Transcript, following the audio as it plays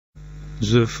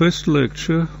The first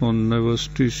lecture on nervous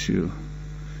tissue,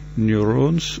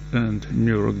 neurons and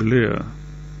neuroglia.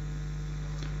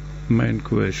 Main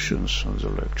questions of the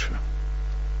lecture.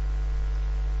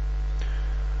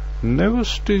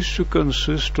 Nervous tissue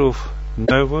consists of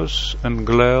nervous and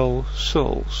glial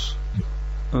cells.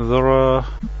 There are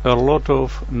a lot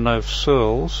of nerve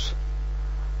cells,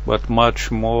 but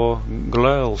much more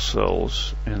glial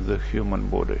cells in the human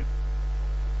body.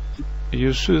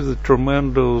 You see the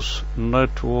tremendous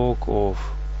network of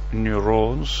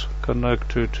neurons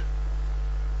connected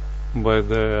by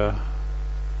their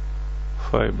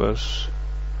fibers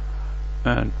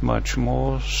and much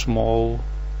more small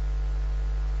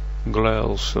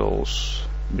glial cells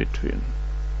between.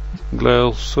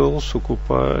 Glial cells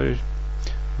occupy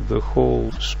the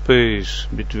whole space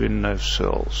between nerve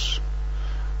cells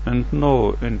and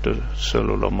no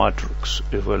intercellular matrix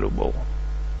available.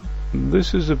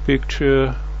 This is a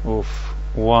picture of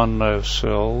one nerve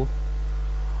cell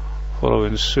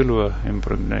following silver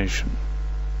impregnation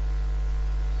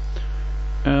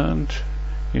and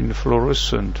in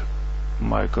fluorescent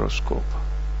microscope.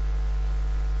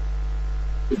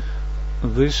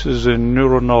 This is a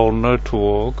neuronal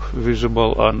network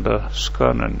visible under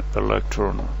scanning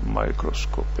electron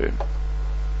microscopy.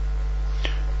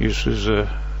 You see the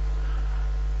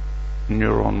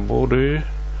neuron body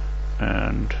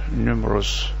and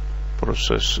numerous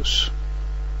processes.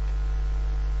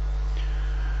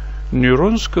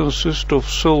 Neurons consist of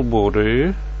cell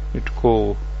body, it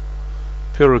called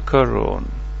perikaryon.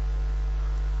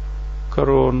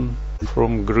 Karyon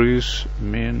from Greece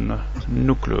mean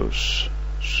nucleus.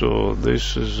 So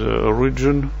this is a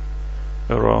region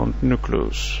around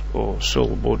nucleus or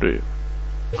cell body.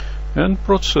 And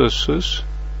processes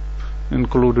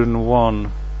including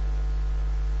one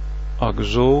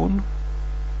axon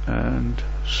and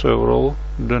several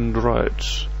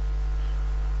dendrites,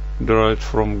 derived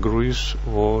from Greek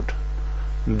word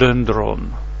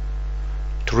dendron,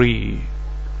 tree,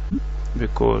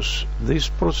 because these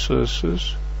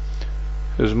processes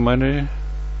has many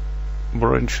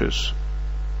branches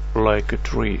like a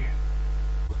tree.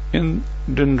 In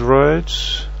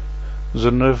dendrites, the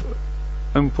nerve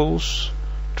impulse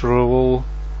travel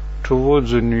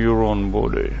towards the neuron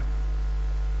body.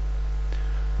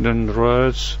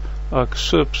 Dendrites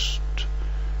accept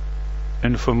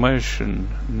information,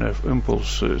 nerve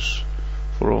impulses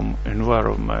from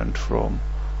environment, from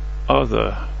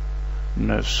other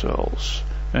nerve cells,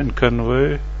 and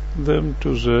convey them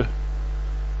to the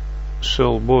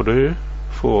cell body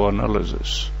for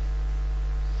analysis.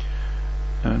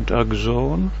 And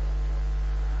axon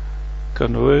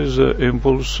conveys the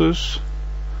impulses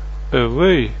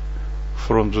away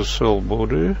from the cell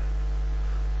body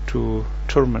to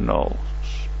terminals.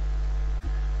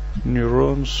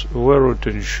 Neurons vary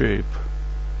in shape.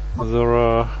 There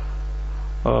are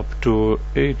up to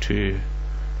 80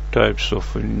 types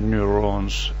of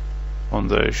neurons on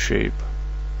their shape.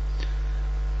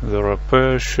 There are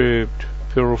pear-shaped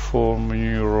piriform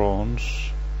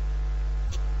neurons,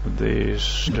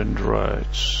 these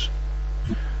dendrites.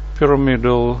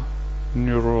 Pyramidal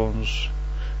neurons,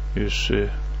 you see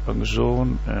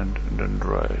axon and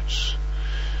dendrites.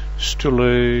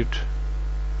 Stellate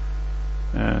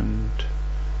and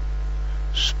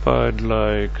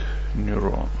spide-like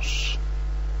neurons.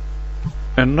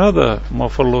 Another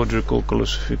morphological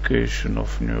classification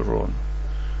of neuron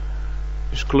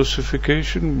is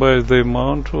classification by the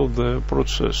amount of their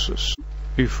processes.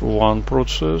 If one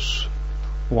process,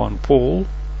 one pole,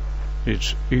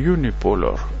 it's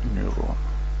unipolar neuron.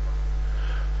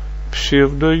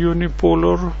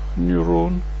 Pseudo-unipolar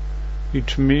neuron,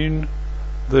 it means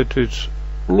that it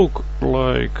look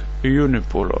like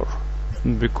unipolar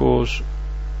because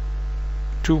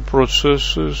two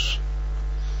processes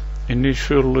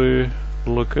initially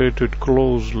located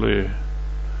closely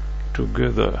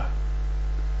together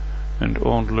and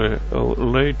only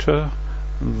later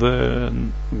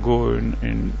then going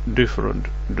in different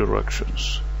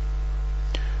directions.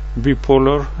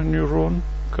 Bipolar neuron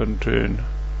contain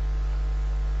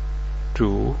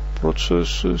two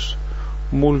processes.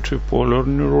 Multipolar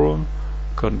neuron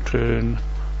contain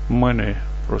many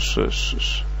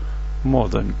processes, more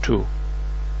than two.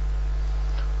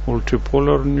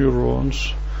 Multipolar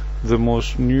neurons, the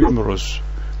most numerous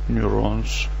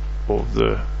neurons of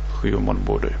the human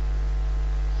body.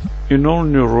 In all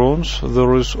neurons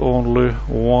there is only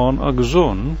one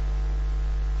axon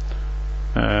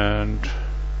and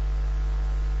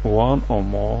one or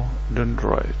more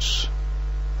dendrites.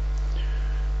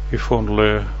 If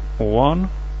only one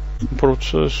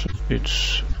process,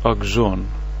 it's axon,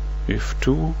 If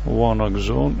two, one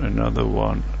axon, another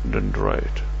one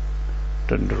dendrite.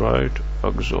 Dendrite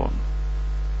axon.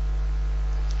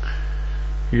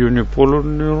 Unipolar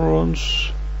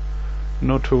neurons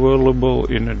not available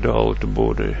in adult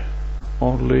body,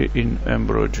 only in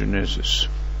embryogenesis.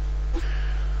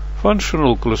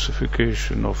 Functional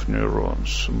classification of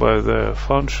neurons by their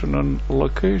functional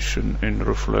location in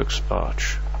reflex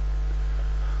arch.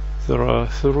 There are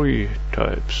three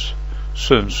types: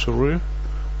 sensory,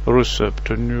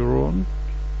 receptor neuron.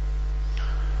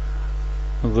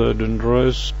 The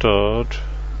dendrites start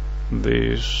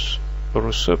this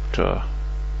receptor.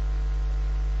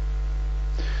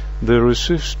 They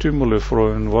receive stimuli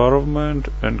from environment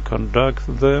and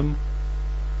conduct them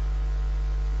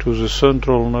to the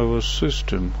central nervous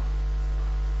system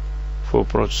for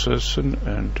processing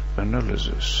and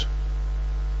analysis.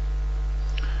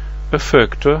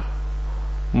 Effector,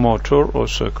 motor or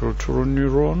secretory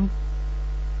neuron.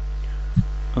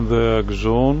 The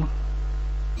axon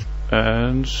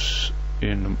ends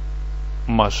in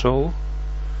muscle,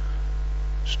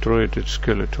 striated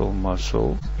skeletal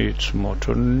muscle. It's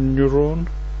motor neuron,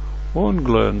 on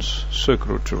glans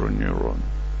secretory neuron.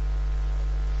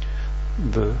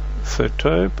 The third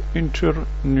type,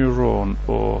 interneuron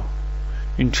or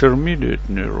intermediate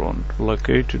neuron,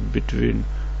 located between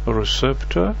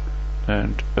receptor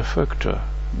and effector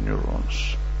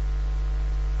neurons.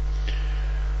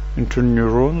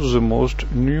 Interneurons, the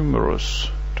most numerous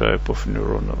type of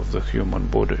neuron of the human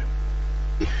body.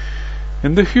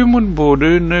 In the human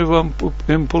body, nerve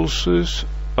impulses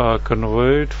are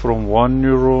conveyed from one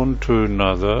neuron to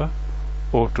another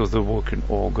or to the working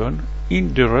organ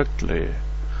indirectly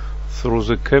through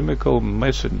the chemical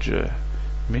messenger,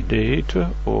 mediator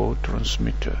or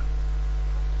transmitter.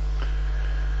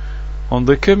 On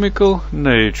the chemical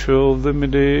nature of the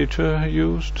mediator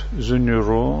used, the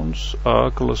neurons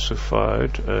are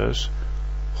classified as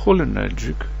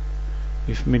cholinergic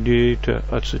if mediator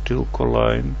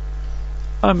acetylcholine,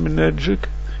 aminergic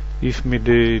if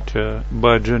mediator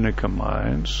biogenic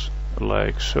amines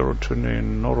like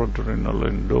serotonin,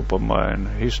 noradrenaline,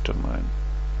 dopamine, histamine,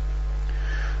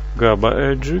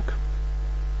 GABAergic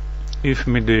if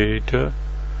mediator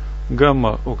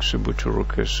gamma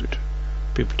oxybutyric acid,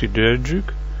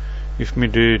 peptidergic if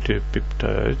mediator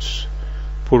peptides,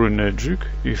 purinergic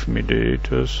if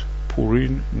mediators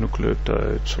purine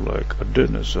nucleotides like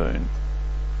adenosine.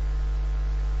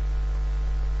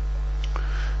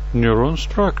 Neuron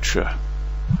structure.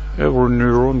 Every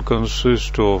neuron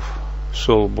consists of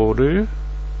cell body,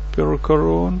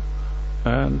 perichorion,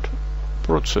 and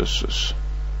processes.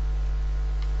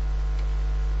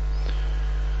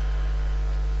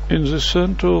 In the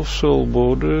center of cell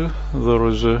body there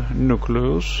is a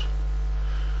nucleus,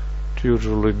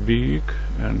 usually big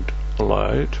and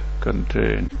light,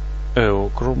 contain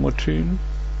eochromatin,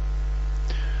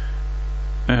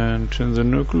 and in the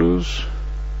nucleus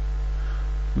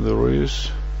there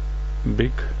is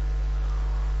big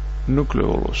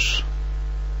nucleolus.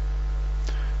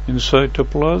 In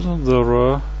cytoplasm there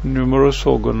are numerous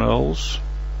organelles,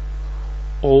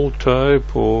 all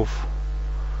type of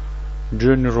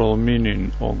general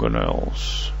meaning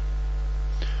organelles,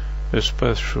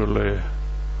 especially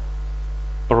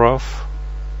rough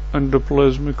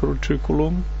endoplasmic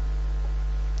reticulum,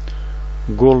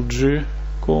 Golgi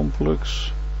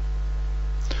complex,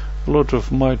 a lot of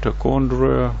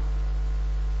mitochondria,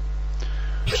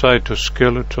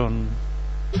 cytoskeleton.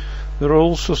 There are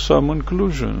also some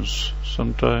inclusions,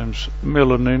 sometimes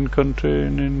melanin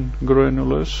containing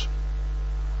granules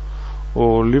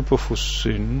or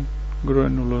lipofuscin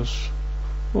granules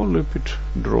or lipid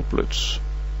droplets.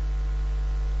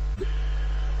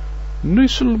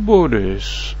 Nasal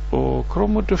bodies or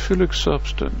chromatophilic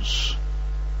substance,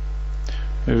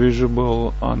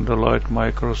 visible under light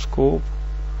microscope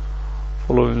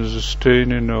following the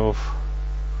staining of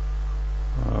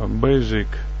basic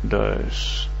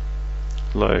dyes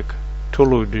like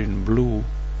toluidine blue.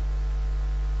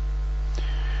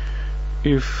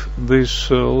 If these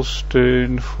cells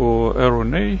stain for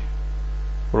RNA,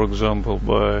 for example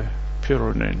by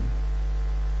pyranine,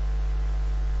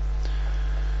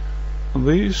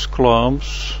 these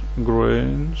clumps,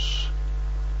 grains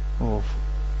of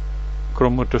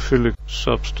chromatophilic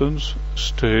substance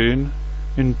stain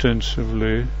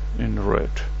intensively in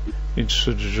red. It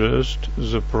suggests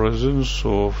the presence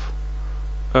of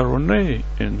RNA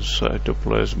in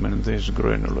cytoplasm in these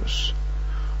granules,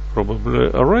 probably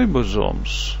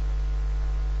ribosomes.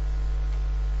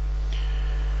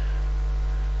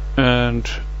 And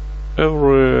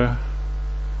every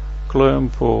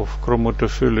clump of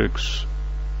chromatophilic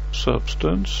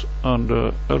substance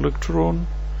under electron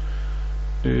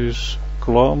is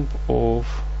clump of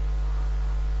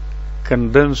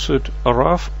condensed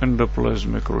rough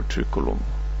endoplasmic reticulum.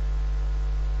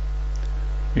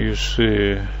 You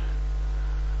see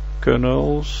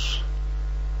canals,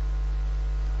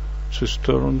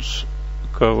 cisterns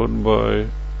covered by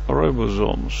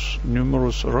ribosomes,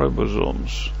 numerous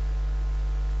ribosomes.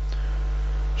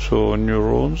 So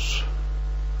neurons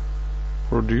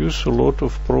produce a lot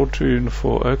of protein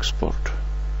for export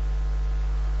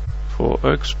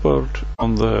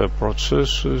on their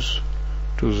processes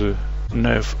to the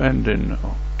nerve ending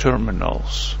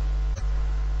terminals.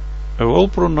 A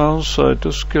well-pronounced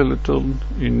cytoskeleton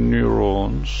in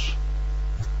neurons,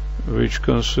 which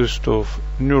consists of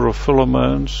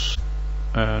neurofilaments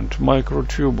and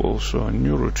microtubules or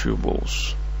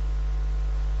neurotubules.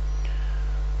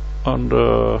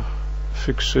 Under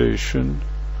fixation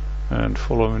and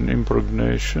following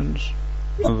impregnations,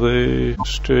 they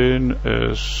stain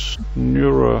as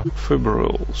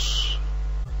neurofibrils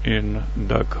in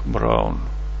dark brown.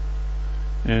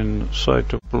 In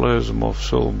cytoplasm of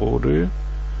cell body,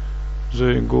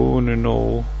 they go in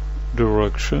all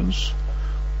directions,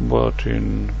 but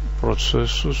in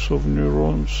processes of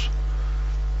neurons,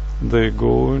 they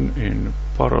go in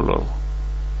parallel.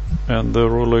 And they're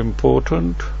really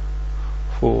important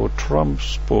for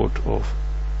transport of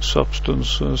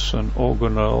substances and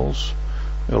organelles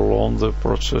along the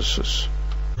processes.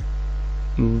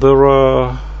 There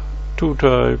are two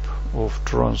types of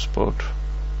transport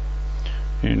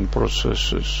in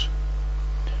processes.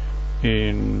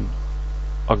 In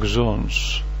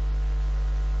axons,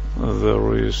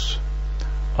 there is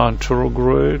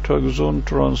anterograde axon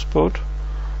transport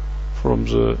from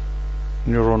the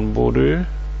neuron body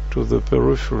to the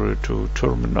periphery to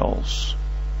terminals.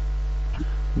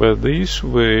 By this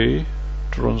way,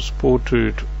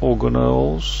 transported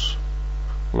organelles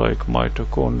like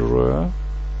mitochondria,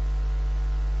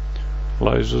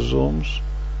 lysosomes,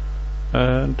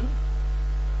 and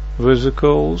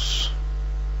vesicles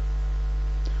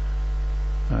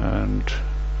and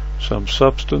some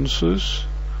substances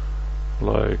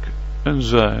like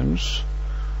enzymes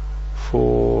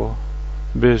for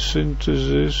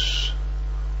biosynthesis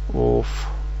of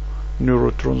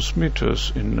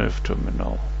neurotransmitters in nerve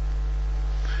terminal.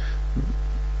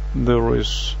 There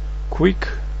is quick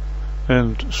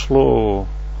and slow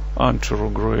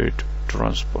anterograde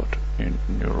transport in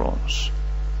neurons.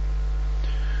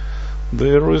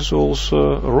 There is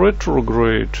also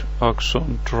retrograde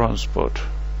axon transport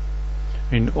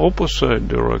in opposite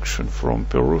direction from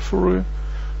periphery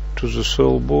to the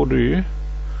cell body,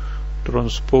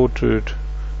 transported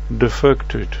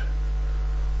defected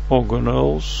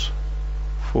organelles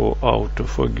for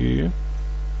autophagy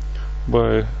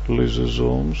by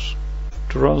lysosomes,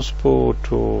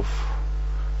 transport of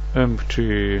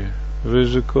empty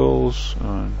vesicles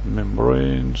and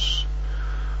membranes,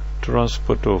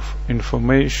 transport of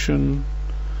information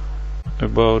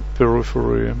about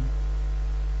periphery,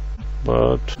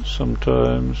 but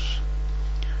sometimes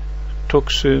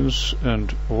toxins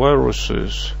and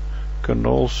viruses can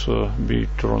also be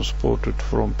transported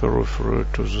from periphery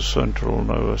to the central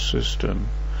nervous system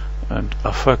and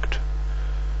affect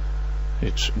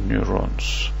its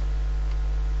neurons.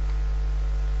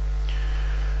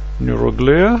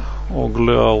 Neuroglia or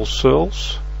glial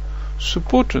cells,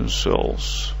 supporting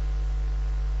cells.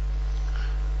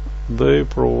 They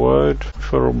provide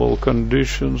favorable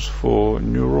conditions for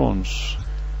neurons.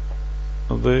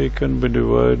 They can be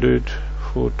divided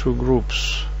for two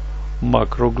groups.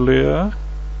 Macroglia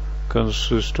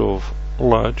consist of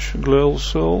large glial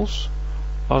cells,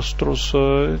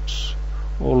 astrocytes,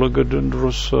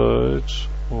 oligodendrocytes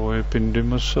or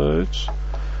ependymocytes,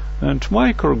 and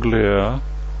microglia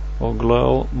or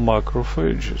glial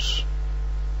macrophages,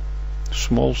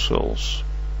 small cells.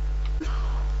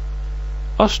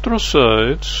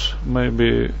 Astrocytes may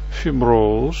be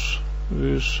fibrous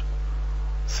with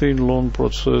thin long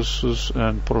processes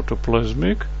and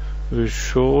protoplasmic with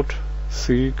short,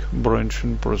 thick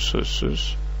branching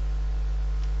processes.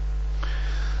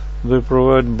 They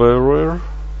provide barrier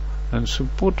and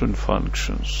supporting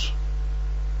functions.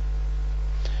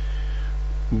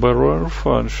 Barrier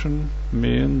function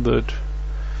mean that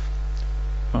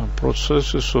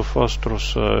processes of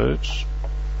astrocytes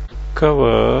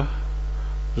cover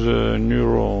the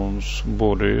neurons'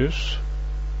 bodies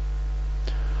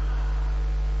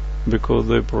because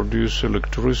they produce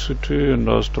electricity, and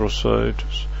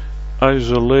astrocytes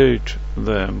isolate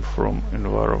them from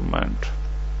environment.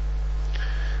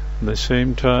 At the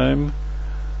same time,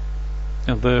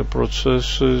 their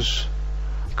processes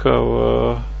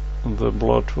cover the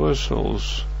blood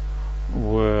vessels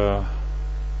where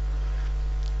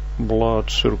blood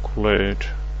circulate,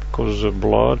 because the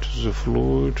blood, the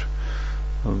fluid,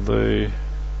 they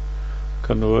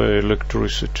convey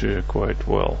electricity quite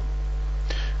well.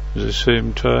 At the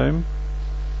same time,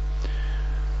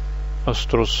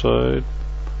 astrocytes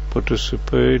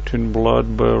participate in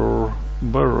blood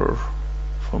barrier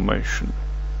formation.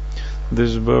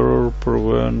 This barrier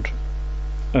prevents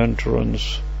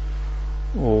entrance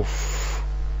of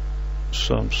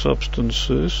some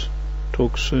substances,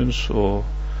 toxins or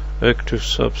active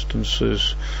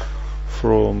substances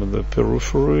from the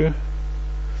periphery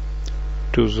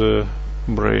to the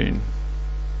brain.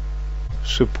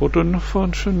 Supporting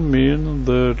function means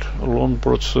that long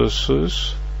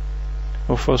processes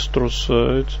of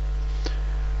astrocytes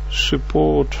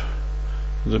support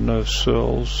the nerve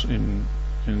cells in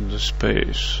the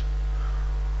space,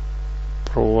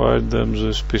 provide them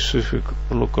the specific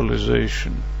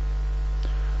localization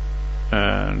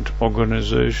and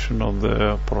organization of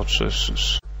their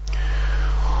processes.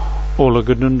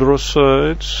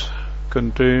 Oligodendrocytes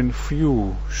contain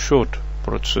few short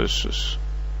processes.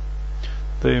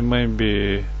 They may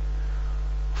be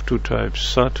of two types: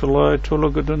 satellite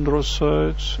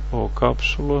oligodendrocytes or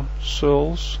capsular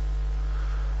cells.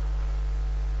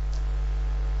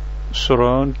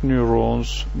 Surround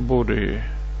neurons' body,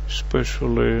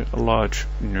 especially large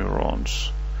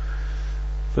neurons.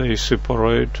 They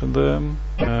separate them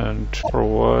and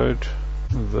provide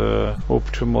the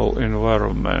optimal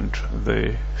environment.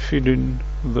 They feed in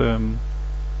them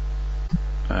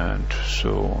and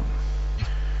so on.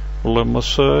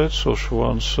 Lemmocytes or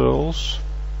Schwann cells,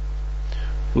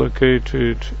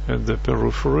 located at the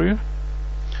periphery,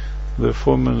 they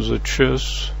form in the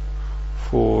chest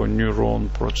for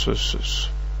neuron processes.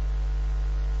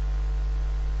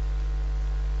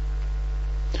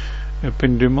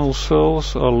 Ependymal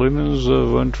cells are lining the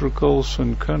ventricles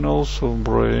and canals of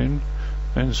brain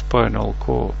and spinal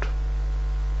cord,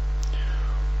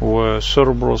 where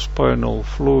cerebrospinal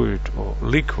fluid or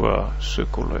liquor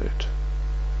circulate.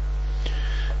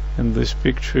 In this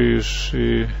picture you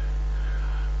see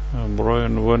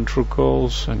brain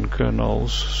ventricles and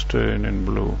canals stained in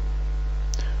blue,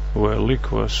 where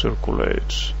liquor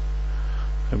circulates,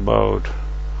 about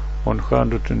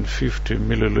 150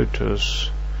 milliliters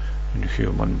in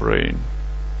human brain.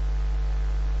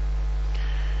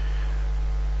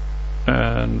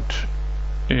 And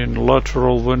in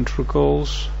lateral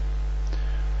ventricles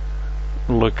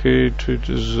located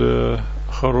is the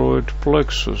thyroid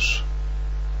plexus.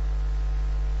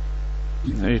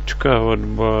 It's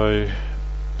covered by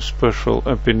special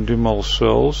ependymal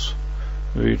cells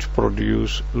which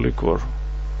produce liquor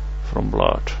from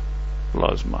blood,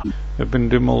 plasma.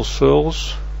 Ependymal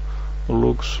cells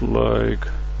looks like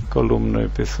columnar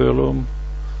epithelium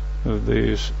with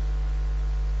these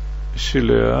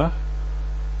cilia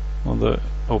on the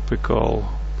apical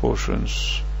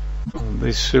portions.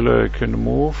 These cilia can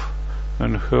move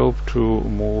and help to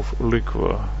move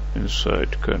liquor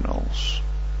inside canals.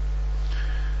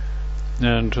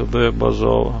 And the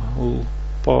basal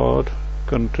part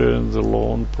contains the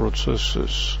long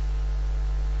processes.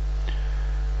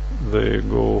 They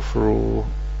go through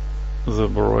the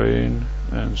brain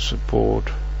and support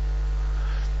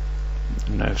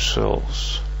nerve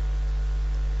cells.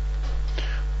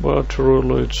 But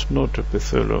really it's not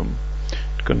epithelium.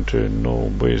 It contains no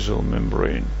basal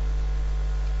membrane.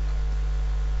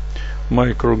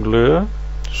 Microglia,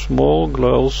 small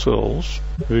glial cells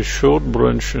with short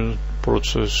branching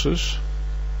processes.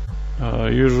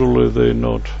 Usually they're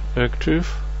not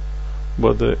active,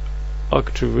 but they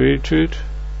activated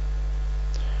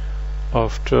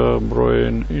after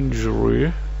brain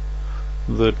injury,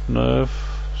 that nerve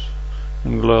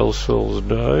and glial cells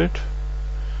died,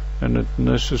 and it's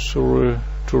necessary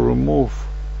to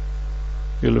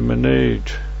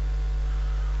eliminate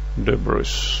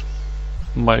debris.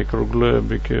 Microglia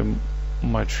became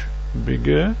much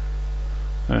bigger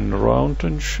and round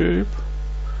in shape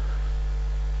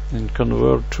and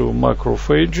convert to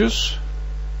macrophages,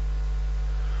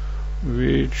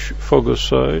 which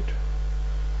phagocyte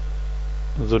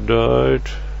the died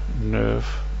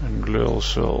nerve and glial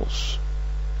cells.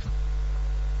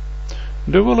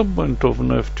 Development of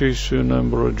nerve tissue and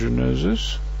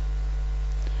embryogenesis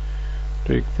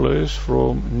take place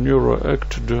from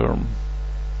neuroectoderm,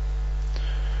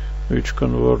 which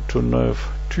convert to nerve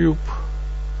tube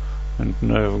and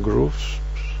nerve grooves.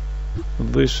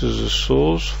 This is a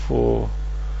source for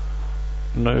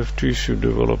nerve tissue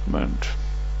development.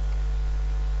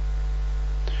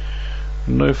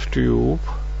 Nerve tube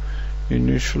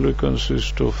initially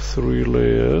consists of 3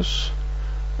 layers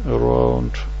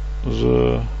around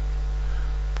the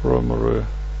primary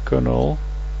canal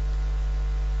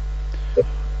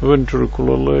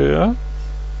ventricular layer,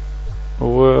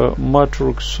 where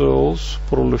matrix cells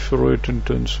proliferate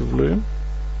intensively,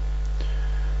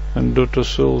 and daughter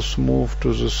cells move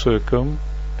to the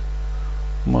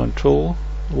segmental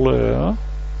layer,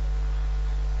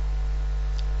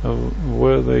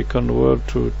 where they convert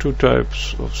to two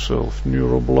types of cells: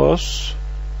 neuroblasts,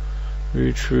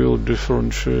 which will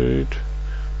differentiate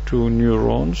to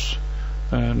neurons,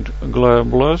 and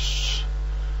glioblasts,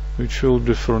 which will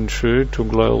differentiate to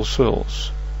glial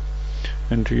cells.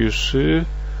 And you see,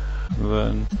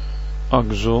 when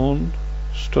axon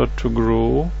start to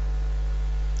grow,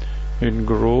 it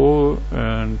grow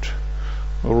and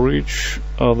reach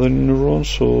other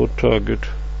neurons or target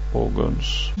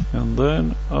organs, and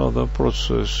then other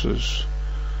processes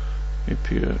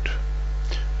appeared,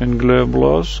 and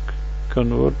glioblasts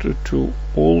converted to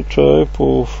all type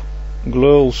of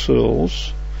glial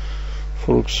cells,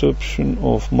 for exception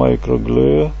of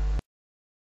microglia